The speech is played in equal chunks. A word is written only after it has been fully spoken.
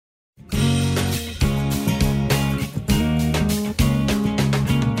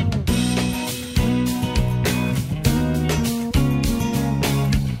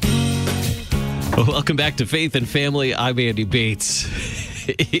Welcome back to Faith and Family. I'm Andy Bates.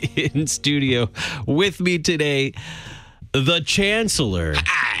 In studio with me today, the Chancellor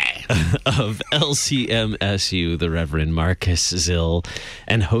of LCMSU, the Reverend Marcus Zill,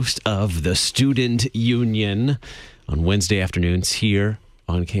 and host of the Student Union on Wednesday afternoons here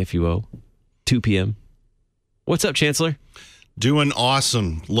on KFUO, 2 p.m. What's up, Chancellor? Doing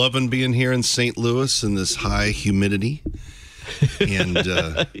awesome. Loving being here in St. Louis in this high humidity. And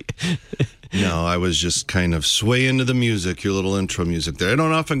no, I was just kind of swaying to the music, your little intro music there. I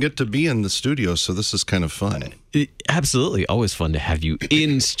don't often get to be in the studio, so this is kind of fun. Absolutely. Always fun to have you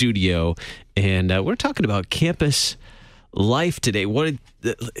in studio. And we're talking about campus life today.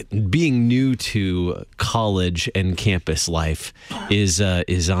 Being new to college and campus life is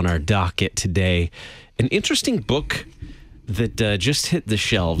on our docket today. An interesting book that just hit the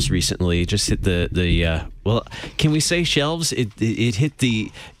shelves recently. Just hit the well, can we say shelves? It hit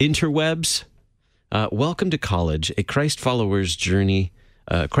the interwebs. Welcome to College: A Christ Follower's Journey,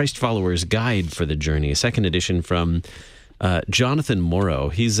 Christ Follower's Guide for the Journey. A second edition from Jonathan Morrow.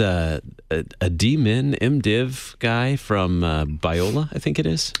 He's a D-Min, MDiv guy from Biola, I think it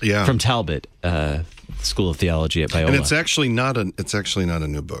is. Yeah, from Talbot School of Theology at Biola. And it's actually not a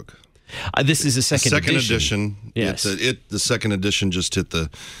new book. This is a second edition. Yes, the second edition just hit the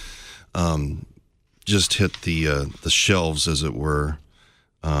shelves, as it were.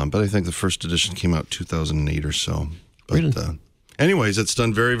 But I think the first edition came out 2008 or so. But really? Anyways, it's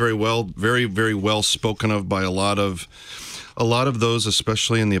done very, very well. Very, very well spoken of by a lot of those,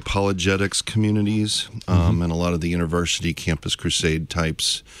 especially in the apologetics communities, and a lot of the university campus crusade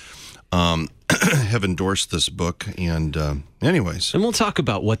types. Have endorsed this book, and anyways, and we'll talk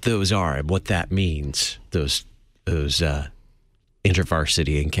about what those are and what that means. Those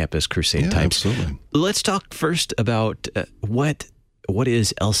intervarsity and campus crusade types. Absolutely. Let's talk first about what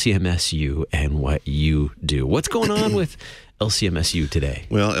is LCMSU and what you do. What's going on with LCMSU today?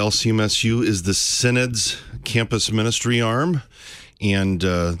 Well, LCMSU is the Synod's campus ministry arm. And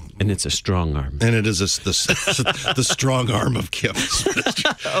it's a strong arm. And it is the strong arm of campus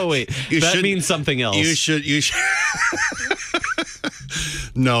ministry. Oh, wait. That means something else. You should.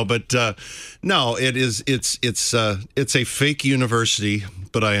 No, but no, it is. It's a fake university,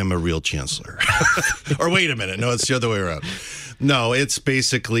 but I am a real chancellor. Or wait a minute. No, it's the other way around. No, it's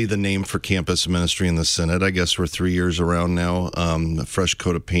basically the name for campus ministry in the Synod. I guess we're 3 years around now. A fresh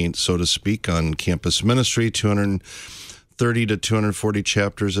coat of paint, so to speak, on campus ministry. 230 to 240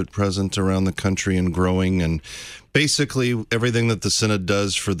 chapters at present around the country and growing. And basically everything that the Synod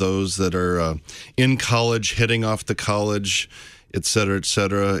does for those that are in college, heading off to college, et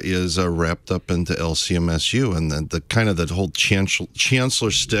cetera, is wrapped up into LCMSU. And then the whole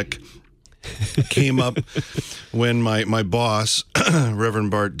chancellor stick came up when my boss, Reverend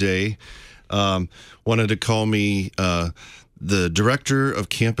Bart Day, wanted to call me the director of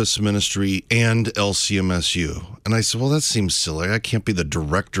campus ministry and LCMSU. And I said, well, that seems silly. I can't be the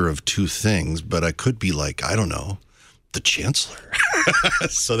director of two things, but I could be like, I don't know, the chancellor.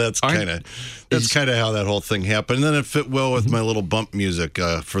 So that's kind of how that whole thing happened. And then it fit well with my little bump music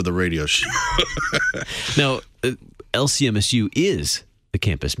for the radio show. Now, LCMSU is the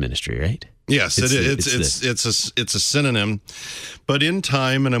campus ministry, right? Yes, it's a synonym, but in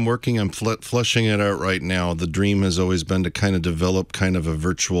time, and I'm fleshing it out right now. The dream has always been to kind of develop kind of a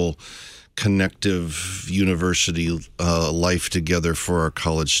virtual, connective university life together for our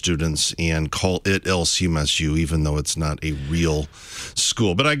college students, and call it LCMSU, even though it's not a real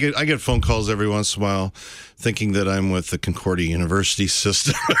school. But I get phone calls every once in a while, thinking that I'm with the Concordia University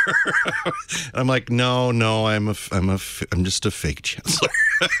system. I'm like, no, I'm just a fake chancellor.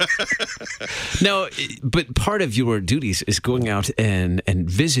 No, but part of your duties is going out and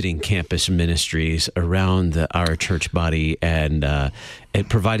visiting campus ministries around our church body and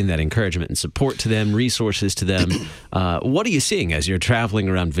providing that encouragement and support to them, resources to them. What are you seeing as you're traveling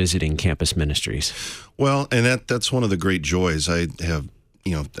around visiting campus ministries? Well, and that's one of the great joys. I have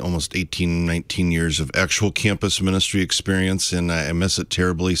almost 18, 19 years of actual campus ministry experience, and I miss it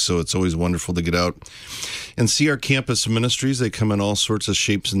terribly. So it's always wonderful to get out and see our campus ministries. They come in all sorts of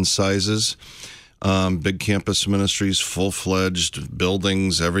shapes and sizes. Big campus ministries, full-fledged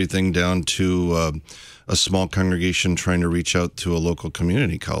buildings, everything down to a small congregation trying to reach out to a local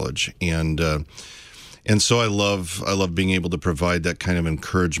community college. And so I love being able to provide that kind of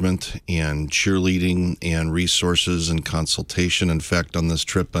encouragement and cheerleading and resources and consultation. In fact, on this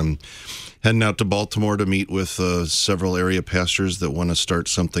trip, I'm heading out to Baltimore to meet with several area pastors that want to start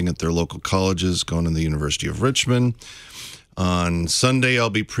something at their local colleges, going to the University of Richmond. On Sunday, I'll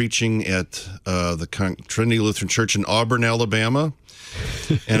be preaching at the Trinity Lutheran Church in Auburn, Alabama.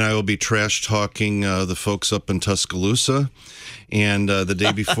 and I will be trash talking the folks up in Tuscaloosa. And the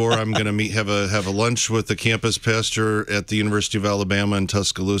day before, I'm going to have a lunch with the campus pastor at the University of Alabama in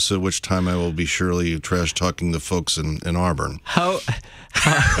Tuscaloosa, which time I will be surely trash talking the folks in Auburn. How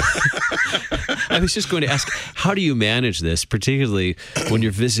I was just going to ask, how do you manage this, particularly when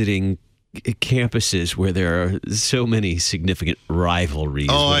you're visiting campuses where there are so many significant rivalries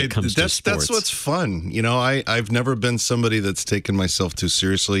when it comes to sports? That's what's fun. I've never been somebody that's taken myself too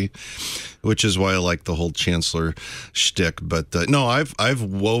seriously, which is why I like the whole Chancellor shtick. But no, I've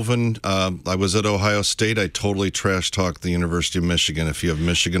woven. I was at Ohio State. I totally trash talked the University of Michigan. If you have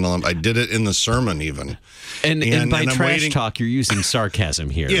Michigan alum, I did it in the sermon even. And by trash talk, you're using sarcasm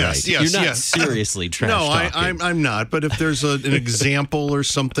here, yes, right? Yes, you're not seriously trash talking. No, I'm not. But if there's an example or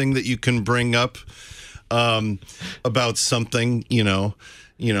something that you can bring up about something,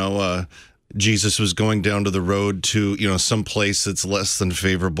 Jesus was going down to the road to, some place that's less than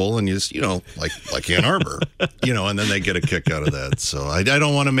favorable, and you just, like Ann Arbor, and then they get a kick out of that. So I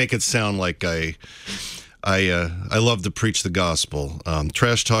don't want to make it sound like I love to preach the gospel.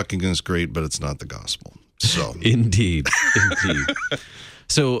 Trash talking is great, but it's not the gospel. So Indeed.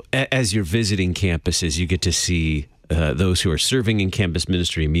 So as you're visiting campuses, you get to see those who are serving in campus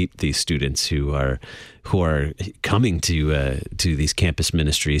ministry, meet these students who are coming to these campus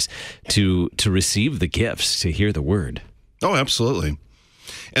ministries to receive the gifts, to hear the word. Oh, absolutely.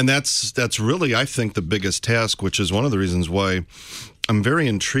 And that's really, I think, the biggest task, which is one of the reasons why I'm very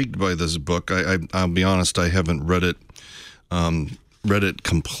intrigued by this book. I'll be honest, I haven't read it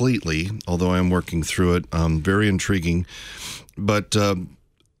completely, although I'm working through it. Very intriguing. But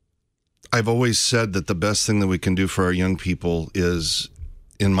I've always said that the best thing that we can do for our young people is,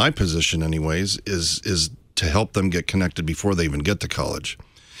 in my position anyways, is to help them get connected before they even get to college.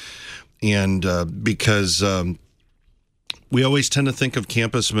 And because we always tend to think of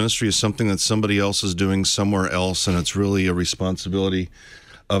campus ministry as something that somebody else is doing somewhere else, and it's really a responsibility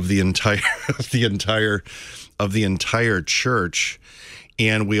of the entire church.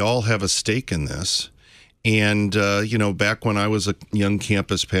 And we all have a stake in this. And, back when I was a young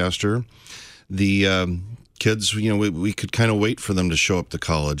campus pastor, the kids, we could kind of wait for them to show up to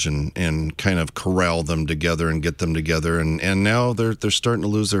college and kind of corral them together and get them together. And now they're starting to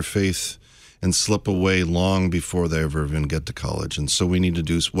lose their faith and slip away long before they ever even get to college. And so we need to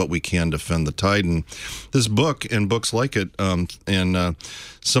do what we can to defend the tide. And this book and books like it, and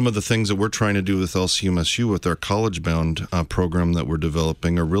some of the things that we're trying to do with LCMSU with our College Bound program that we're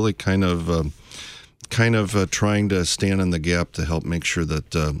developing are really kind of trying to stand in the gap to help make sure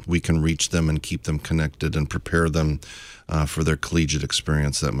that we can reach them and keep them connected and prepare them for their collegiate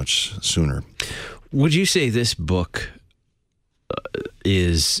experience that much sooner. Would you say this book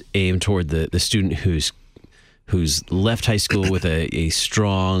is aimed toward the student who's left high school with a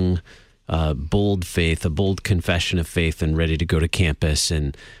strong, bold faith, a bold confession of faith, and ready to go to campus,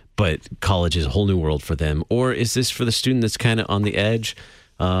 but college is a whole new world for them? Or is this for the student that's kind of on the edge?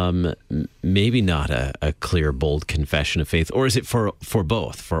 Maybe not a clear, bold confession of faith, or is it for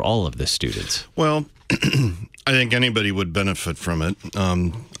both, for all of the students? Well, I think anybody would benefit from it.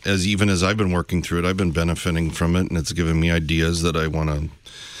 As I've been working through it, I've been benefiting from it, and it's given me ideas that I want to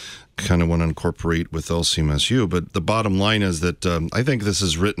incorporate with LCMSU. But the bottom line is that I think this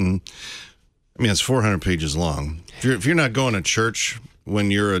is written. I mean, it's 400 pages long. If you're not going to church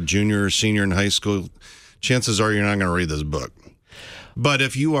when you're a junior or senior in high school, chances are you're not going to read this book. But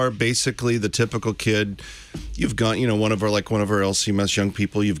if you are basically the typical kid, you've gone, one of our LCMS young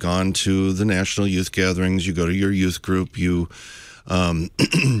people, you've gone to the national youth gatherings, you go to your youth group, you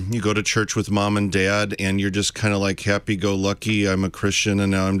go to church with mom and dad, and you're just kind of like happy-go-lucky. I'm a Christian, and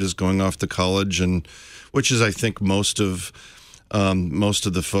now I'm just going off to college, and which is, I think, most of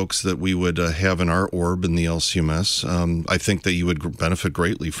the folks that we would have in our orb in the LCMS. I think that you would benefit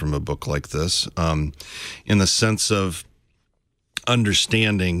greatly from a book like this, in the sense of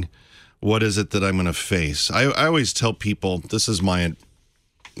understanding what is it that I'm going to face. I always tell people, this is my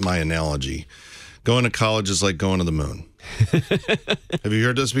analogy. Going to college is like going to the moon. Have you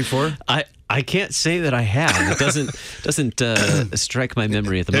heard this before? I can't say that I have. It doesn't strike my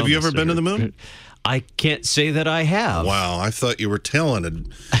memory at the moment. Have you ever been to the moon? I can't say that I have. Wow, I thought you were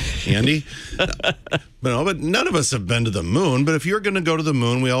talented, Andy. But none of us have been to the moon. But if you're going to go to the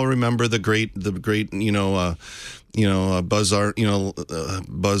moon, we all remember the great, Buzz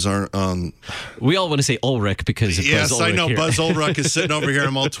Aldrin. We all want to say Ulrich because of yes, Buzz Ulrich I know. here. Buzz Ulrich is sitting over here.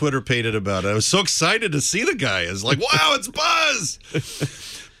 I'm all Twitter-pated about it. I was so excited to see the guy. It's like, wow, it's Buzz.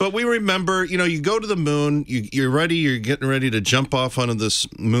 But we remember, you go to the moon, you're ready, you're getting ready to jump off onto this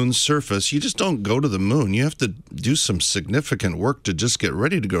moon's surface. You just don't go to the moon. You have to do some significant work to just get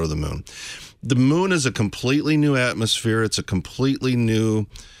ready to go to the moon. The moon is a completely new atmosphere. It's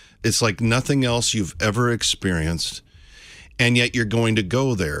like nothing else you've ever experienced, and yet you're going to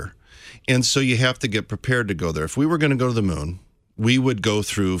go there. And so you have to get prepared to go there. If we were going to go to the moon, we would go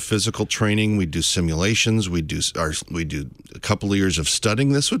through physical training. We'd do simulations. We'd do a couple of years of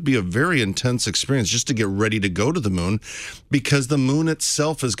studying. This would be a very intense experience just to get ready to go to the moon, because the moon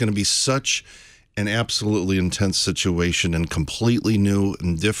itself is going to be such an absolutely intense situation and completely new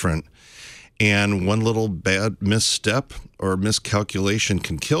and different. And one little bad misstep or miscalculation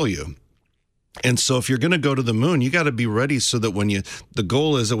can kill you. And so if you're going to go to the moon, you got to be ready so that the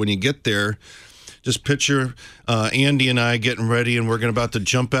goal is that when you get there, just picture Andy and I getting ready, and we're about to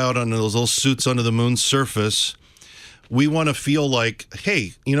jump out on those little suits onto the moon's surface. We want to feel like,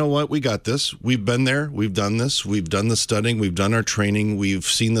 hey, you know what? We got this. We've been there. We've done this. We've done the studying. We've done our training. We've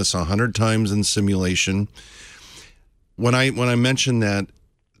seen this 100 times in simulation. When I mention that,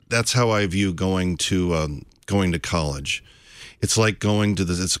 that's how I view going to college. It's like going to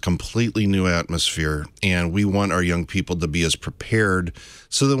it's a completely new atmosphere, and we want our young people to be as prepared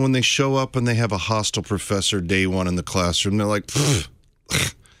so that when they show up and they have a hostile professor day one in the classroom, they're like,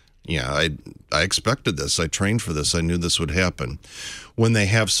 yeah, I expected this. I trained for this. I knew this would happen. When they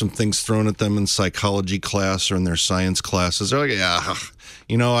have some things thrown at them in psychology class or in their science classes, they're like, yeah,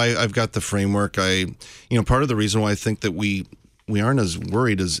 I've got the framework. Part of the reason why I think that we aren't as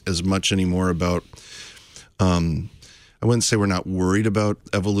worried as much anymore about, I wouldn't say we're not worried about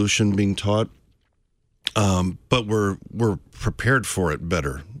evolution being taught, but we're prepared for it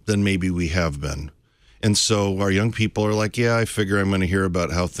better than maybe we have been. And so our young people are like, yeah, I figure I'm going to hear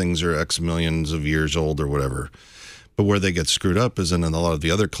about how things are X millions of years old or whatever. But where they get screwed up is in a lot of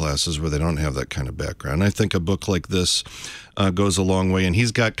the other classes where they don't have that kind of background. I think a book like this goes a long way. And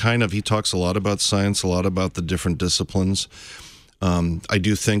he talks a lot about science, a lot about the different disciplines. I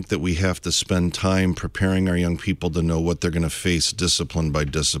do think that we have to spend time preparing our young people to know what they're going to face discipline by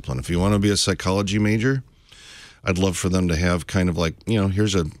discipline. If you want to be a psychology major, I'd love for them to have kind of like,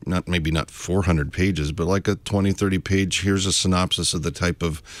 here's not 400 pages, but like a 20, 30 page, here's a synopsis of the type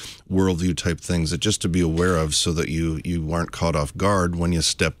of worldview type things that just to be aware of so that you aren't caught off guard when you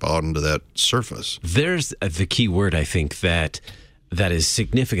step out into that surface. There's the key word, I think, that is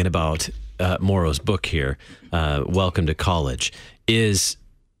significant about Morrow's book here, Welcome to College, is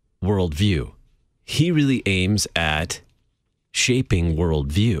worldview. He really aims at shaping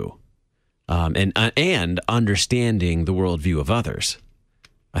worldview and understanding the worldview of others.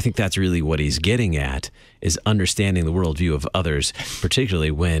 I think that's really what he's getting at, is understanding the worldview of others,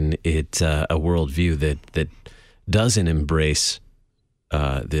 particularly when it's a worldview that doesn't embrace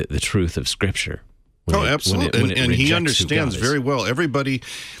the truth of Scripture. Absolutely. And he understands very well everybody.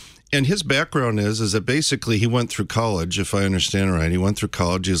 And his background is that basically he went through college, if I understand right. He went through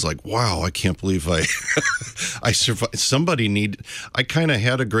college. He's like, wow, I can't believe I survived. I kind of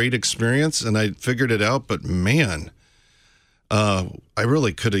had a great experience and I figured it out, but man, I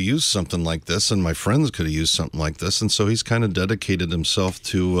really could have used something like this, and my friends could have used something like this. And so he's kind of dedicated himself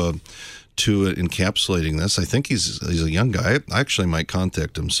to encapsulating this. I think he's a young guy. I actually might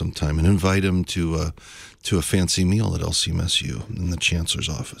contact him sometime and invite him to a fancy meal at LCMSU in the chancellor's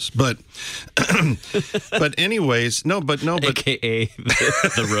office. But anyways, no, AKA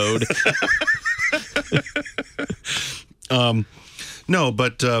the road.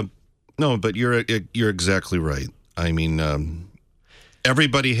 But you're exactly right. I mean,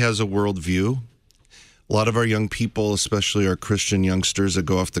 everybody has a worldview. A lot of our young people, especially our Christian youngsters that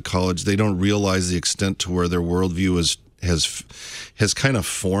go off to college, they don't realize the extent to where their worldview has kind of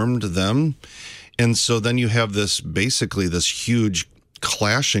formed them. And so then you have this huge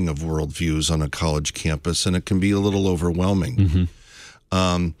clashing of worldviews on a college campus, and it can be a little overwhelming.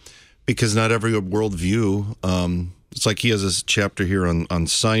 Mm-hmm. Because not every worldview, it's like he has this chapter here on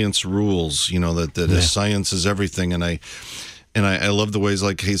science rules, that science is everything. And I love the ways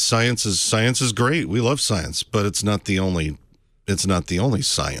like, hey, science is great. We love science, but it's not the only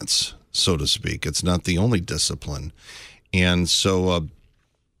science, so to speak. It's not the only discipline. And so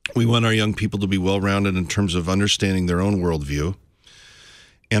we want our young people to be well-rounded in terms of understanding their own worldview,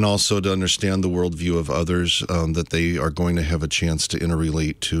 and also to understand the worldview of others that they are going to have a chance to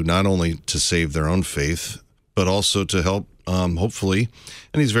interrelate to, not only to save their own faith, but also to help, hopefully,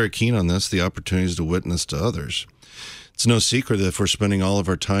 and he's very keen on this, the opportunities to witness to others. It's no secret that if we're spending all of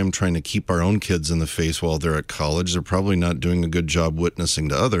our time trying to keep our own kids in the faith while they're at college, they're probably not doing a good job witnessing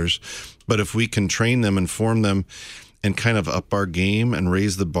to others. But if we can train them and form them and kind of up our game and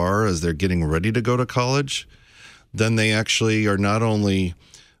raise the bar as they're getting ready to go to college, then they actually are not only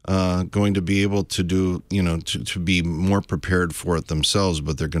going to be able to do, to be more prepared for it themselves,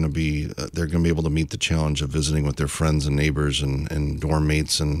 but they're going to be able to meet the challenge of visiting with their friends and neighbors and dorm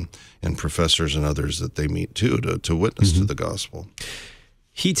mates and professors and others that they meet too, to witness to the gospel.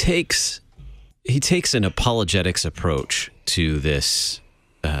 He takes an apologetics approach to this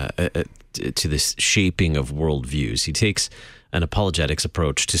shaping of worldviews. He takes an apologetics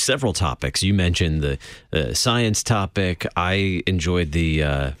approach to several topics. You mentioned the science topic. I enjoyed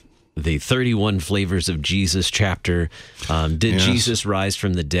the 31 flavors of Jesus chapter. Did Jesus rise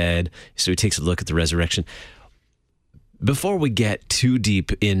from the dead? So he takes a look at the resurrection. Before we get too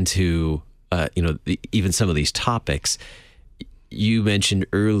deep into even some of these topics, you mentioned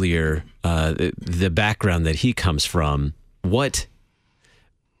earlier the background that he comes from. What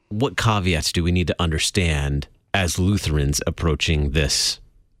caveats do we need to understand as Lutherans approaching this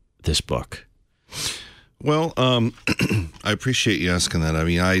book? Well, I appreciate you asking that. I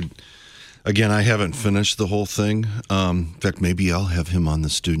mean, I haven't finished the whole thing. In fact, maybe I'll have him on the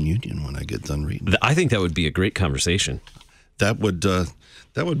Student Union when I get done reading. I think that would be a great conversation. That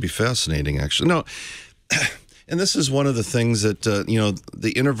would be fascinating, actually. No, and this is one of the things that the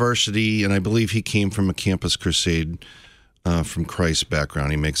InterVarsity, and I believe he came from a Campus Crusade. From Christ's background,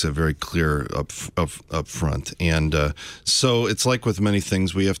 he makes it very clear up front, and so it's like with many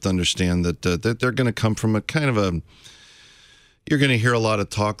things, we have to understand that they're going to come from a kind of a. You're going to hear a lot of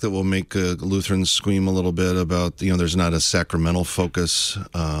talk that will make Lutherans scream a little bit about there's not a sacramental focus.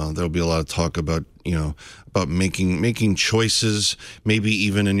 There'll be a lot of talk about about making choices, maybe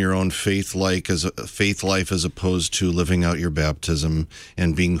even in your own faith life as opposed to living out your baptism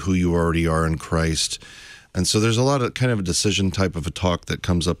and being who you already are in Christ. And so there's a lot of kind of a decision type of a talk that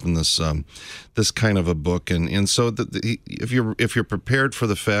comes up in this this kind of a book, and so if you're prepared for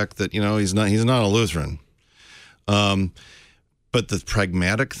the fact that he's not a Lutheran, but the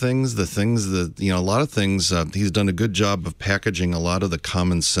pragmatic things, the things that a lot of things he's done a good job of packaging a lot of the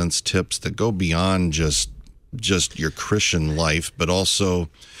common sense tips that go beyond just your Christian life, but also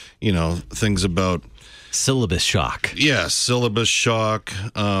things about syllabus shock. Yeah, syllabus shock.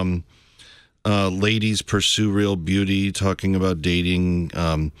 Ladies pursue real beauty, talking about dating.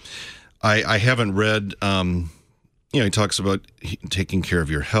 I haven't read, he talks about taking care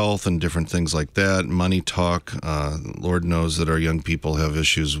of your health and different things like that, money talk. Lord knows that our young people have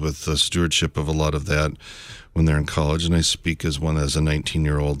issues with the stewardship of a lot of that when they're in college. And I speak as a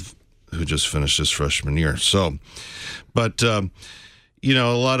 19-year-old who just finished his freshman year. So, but, a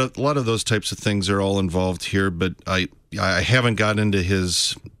lot of those types of things are all involved here, but I haven't got into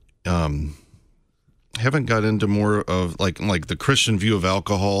his, haven't got into more of like the Christian view of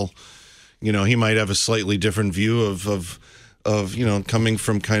alcohol. He might have a slightly different view of coming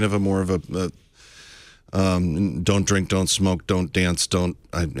from kind of a more of a don't drink, don't smoke, don't dance, don't.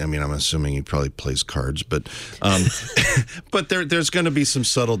 I mean, I'm assuming he probably plays cards, but but there's going to be some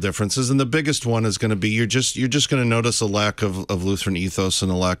subtle differences, and the biggest one is going to be you're just going to notice a lack of Lutheran ethos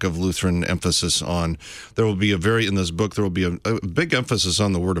and a lack of Lutheran emphasis on. There will be in this book there will be a big emphasis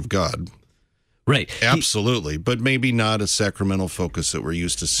on the Word of God. Right. Absolutely. But maybe not a sacramental focus that we're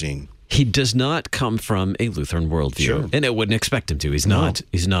used to seeing. He does not come from a Lutheran worldview. Sure. And I wouldn't expect him to. He's not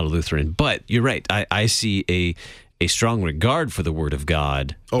a Lutheran. But you're right. I see a strong regard for the Word of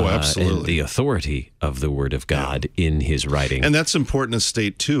God. Oh, absolutely. And the authority of the Word of God in his writing. And that's important to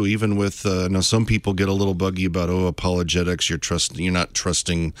state, too, even with, some people get a little buggy about, apologetics, you're not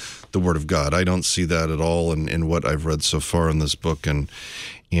trusting the Word of God. I don't see that at all in what I've read so far in this book. And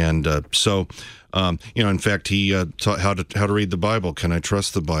so, in fact, he taught how to read the Bible. Can I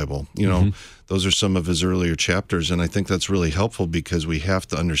trust the Bible? Those are some of his earlier chapters, and I think that's really helpful because we have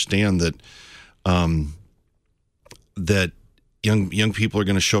to understand that that young people are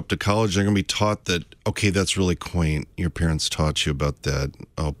going to show up to college. They're going to be taught that, okay, that's really quaint. Your parents taught you about that.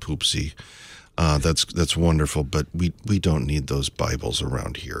 Oh, poopsie. That's wonderful, but we don't need those Bibles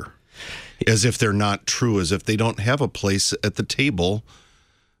around here. As if they're not true, as if they don't have a place at the table.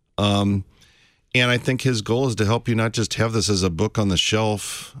 And I think his goal is to help you not just have this as a book on the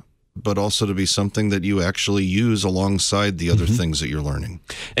shelf, but also to be something that you actually use alongside the other things that you're learning.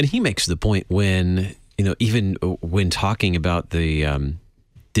 And he makes the point when, even when talking about the,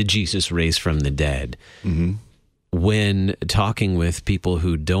 did Jesus raise from the dead? Mm-hmm. When talking with people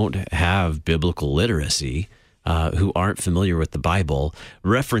who don't have biblical literacy, who aren't familiar with the Bible,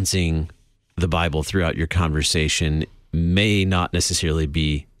 referencing the Bible throughout your conversation may not necessarily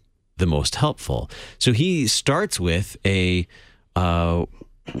be the most helpful. So he starts with a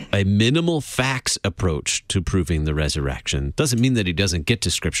a minimal facts approach to proving the resurrection. Doesn't mean that he doesn't get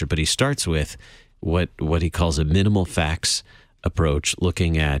to Scripture, but he starts with what he calls a minimal facts approach,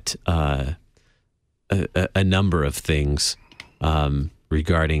 looking at a number of things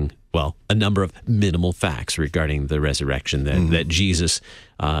regarding, well, a number of minimal facts regarding the resurrection, that Jesus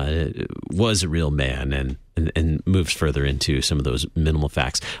was a real man, and moves further into some of those minimal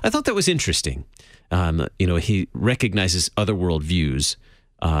facts. I thought that was interesting. He recognizes other worldviews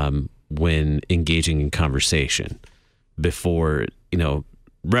when engaging in conversation before,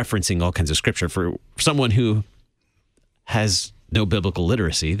 referencing all kinds of Scripture. For someone who has no biblical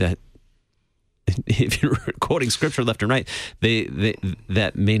literacy, that if you're quoting Scripture left and right,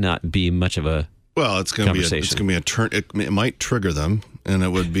 that may not be much of a it's going to be a turn. It might trigger them, and it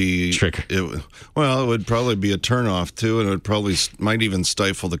would be trigger. It would probably be a turnoff too, and it would probably might even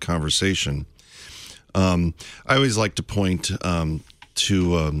stifle the conversation. I always like to point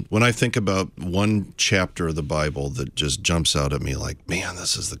to when I think about one chapter of the Bible that just jumps out at me like, man,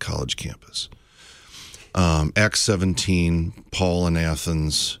 this is the college campus. Acts 17, Paul in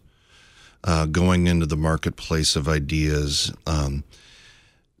Athens, going into the marketplace of ideas,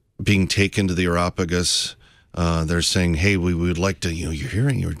 being taken to the Areopagus. They're saying, hey, we would like to,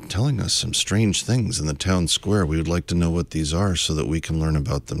 you're telling us some strange things in the town square. We would like to know what these are so that we can learn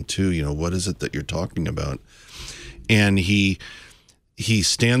about them too. What is it that you're talking about? And he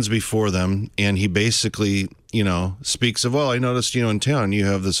stands before them, and he basically, speaks of, well, I noticed, in town you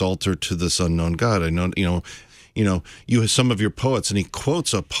have this altar to this unknown God. I know, you have some of your poets, and he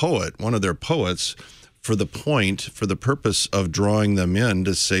quotes a poet, one of their poets, for the purpose of drawing them in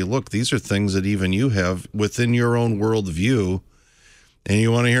to say, look, these are things that even you have within your own worldview, and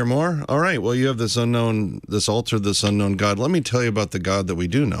you want to hear more? All right, well, you have this altar, this unknown God. Let me tell you about the God that we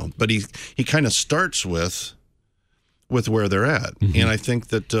do know. But he kind of starts with where they're at. Mm-hmm. And I think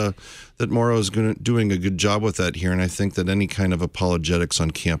that Morrow is doing a good job with that here. And I think that any kind of apologetics on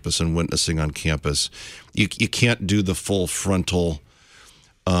campus and witnessing on campus, you can't do the full frontal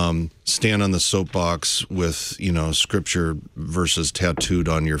stand on the soapbox with, Scripture verses tattooed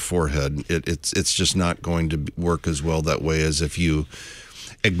on your forehead. It's just not going to work as well that way as if you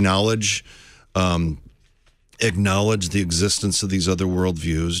acknowledge the existence of these other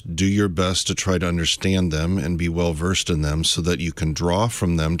worldviews, do your best to try to understand them and be well versed in them so that you can draw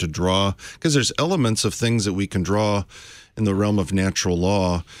from them because there's elements of things that we can draw in the realm of natural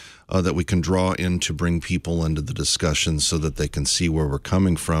law that we can draw in to bring people into the discussion so that they can see where we're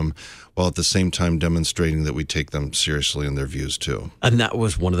coming from, while at the same time demonstrating that we take them seriously in their views too. And that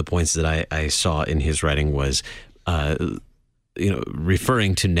was one of the points that I saw in his writing was,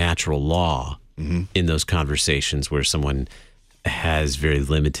 referring to natural law in those conversations where someone has very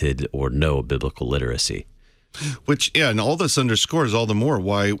limited or no biblical literacy. And all this underscores all the more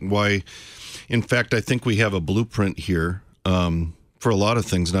why, in fact, I think we have a blueprint here for a lot of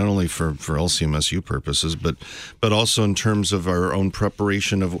things, not only for LCMSU purposes, but also in terms of our own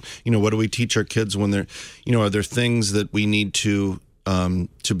preparation of, what do we teach our kids when they're, are there things that we need to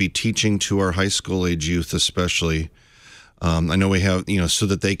be teaching to our high school age youth, especially. I know we have, so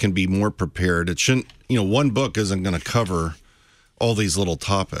that they can be more prepared. It shouldn't, one book isn't going to cover all these little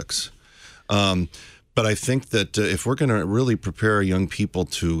topics. But I think that if we're going to really prepare our young people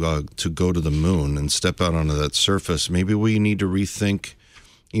to go to the moon and step out onto that surface, maybe we need to rethink,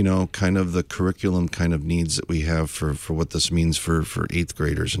 kind of the curriculum kind of needs that we have for what this means for 8th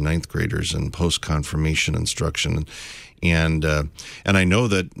graders and 9th graders and post-confirmation instruction. And I know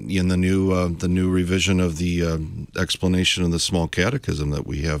that in the new revision of the explanation of the small catechism that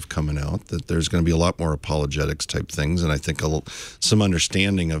we have coming out, that there's going to be a lot more apologetics type things, and I think some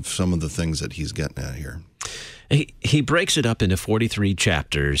understanding of some of the things that he's getting at here. He breaks it up into 43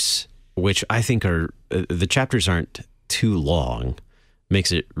 chapters, which I think the chapters aren't too long,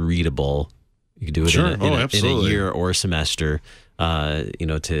 makes it readable. You can do it in a year or a semester,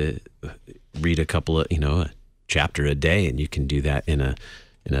 to read a couple of, chapter a day, and you can do that in a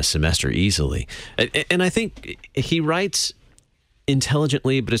semester easily. And I think he writes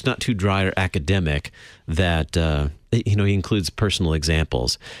intelligently, but it's not too dry or academic, that he includes personal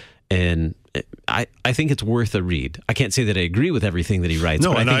examples, and I think it's worth a read. I can't say that I agree with everything that he writes,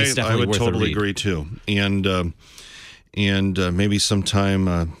 but I think it's definitely worth a read. I would totally agree too. And maybe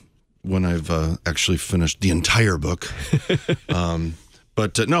sometime when I've actually finished the entire book,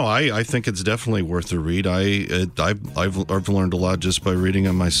 But no, I think it's definitely worth a read. I've learned a lot just by reading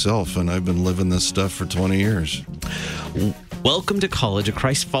it myself, and I've been living this stuff for 20 years. Welcome to College, a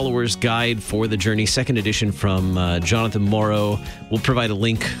Christ Follower's Guide for the Journey, second edition from Jonathan Morrow. We'll provide a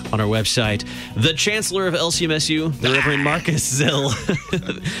link on our website. The Chancellor of LCMSU, the Reverend Marcus Zill.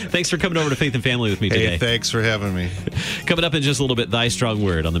 Thanks for coming over to Faith and Family with me today. Hey, thanks for having me. Coming up in just a little bit, Thy Strong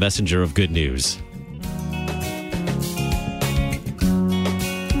Word on the Messenger of Good News.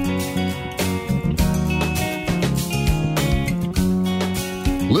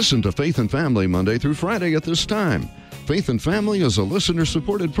 Listen to Faith and Family Monday through Friday at this time. Faith and Family is a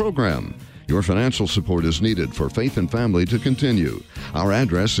listener-supported program. Your financial support is needed for Faith and Family to continue. Our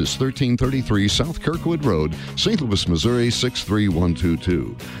address is 1333 South Kirkwood Road, St. Louis, Missouri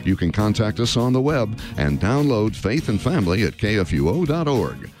 63122. You can contact us on the web and download Faith and Family at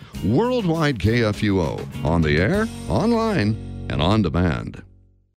kfuo.org. Worldwide KFUO, on the air, online, and on demand.